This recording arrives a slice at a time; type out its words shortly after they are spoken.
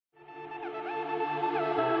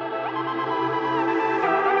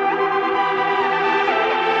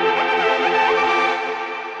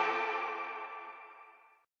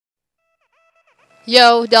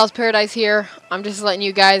Yo, Del's Paradise here. I'm just letting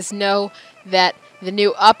you guys know that the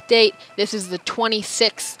new update, this is the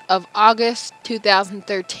 26th of August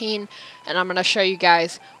 2013, and I'm going to show you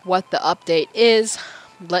guys what the update is.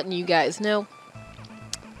 I'm letting you guys know.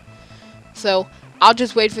 So, I'll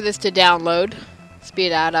just wait for this to download.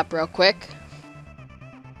 Speed that up real quick.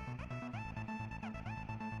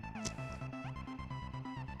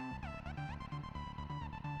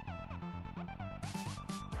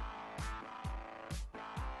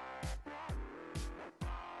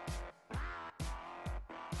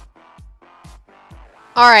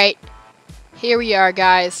 Alright, here we are,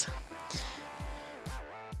 guys.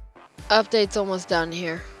 Update's almost done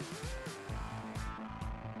here.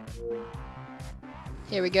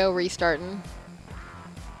 Here we go, restarting.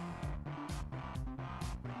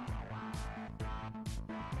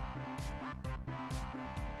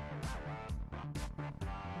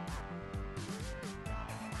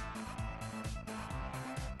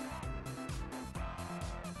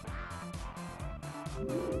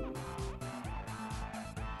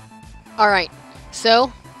 Alright, so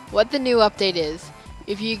what the new update is,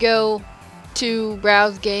 if you go to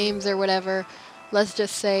browse games or whatever, let's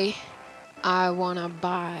just say I wanna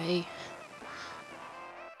buy,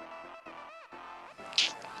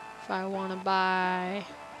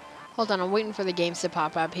 hold on, I'm waiting for the games to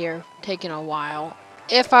pop up here, taking a while.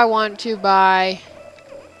 If I want to buy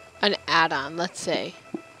an add-on, let's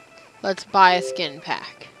buy a skin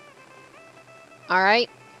pack.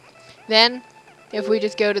 Alright, then if we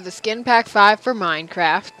just go to the Skin Pack 5 for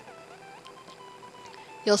Minecraft,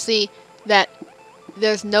 you'll see that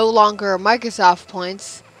there's no longer Microsoft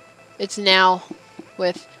points. It's now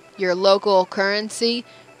with your local currency,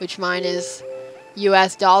 which mine is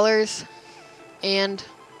US dollars. And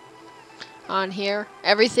on here,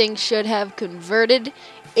 everything should have converted.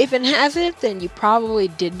 If it hasn't, then you probably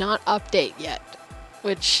did not update yet,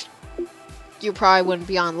 which you probably wouldn't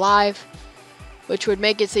be on live, which would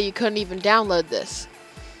make it so you couldn't even download this.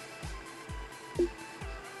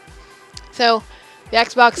 So, the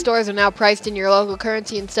Xbox stores are now priced in your local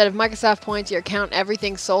currency instead of Microsoft points. Your account,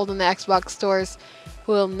 everything sold in the Xbox stores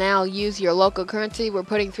will now use your local currency. We're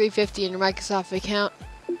putting $350 in your Microsoft account.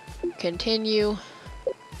 Continue.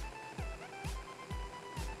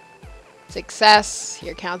 Success.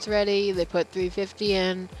 Your account's ready. They put $350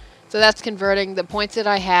 in. So that's converting. The points that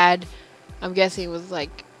I had, I'm guessing it was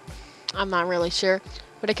like, I'm not really sure,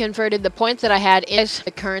 but I converted the points that I had into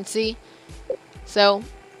the currency. So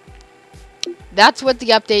that's what the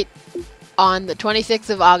update on the 26th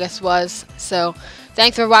of August was. So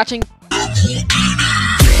thanks for watching.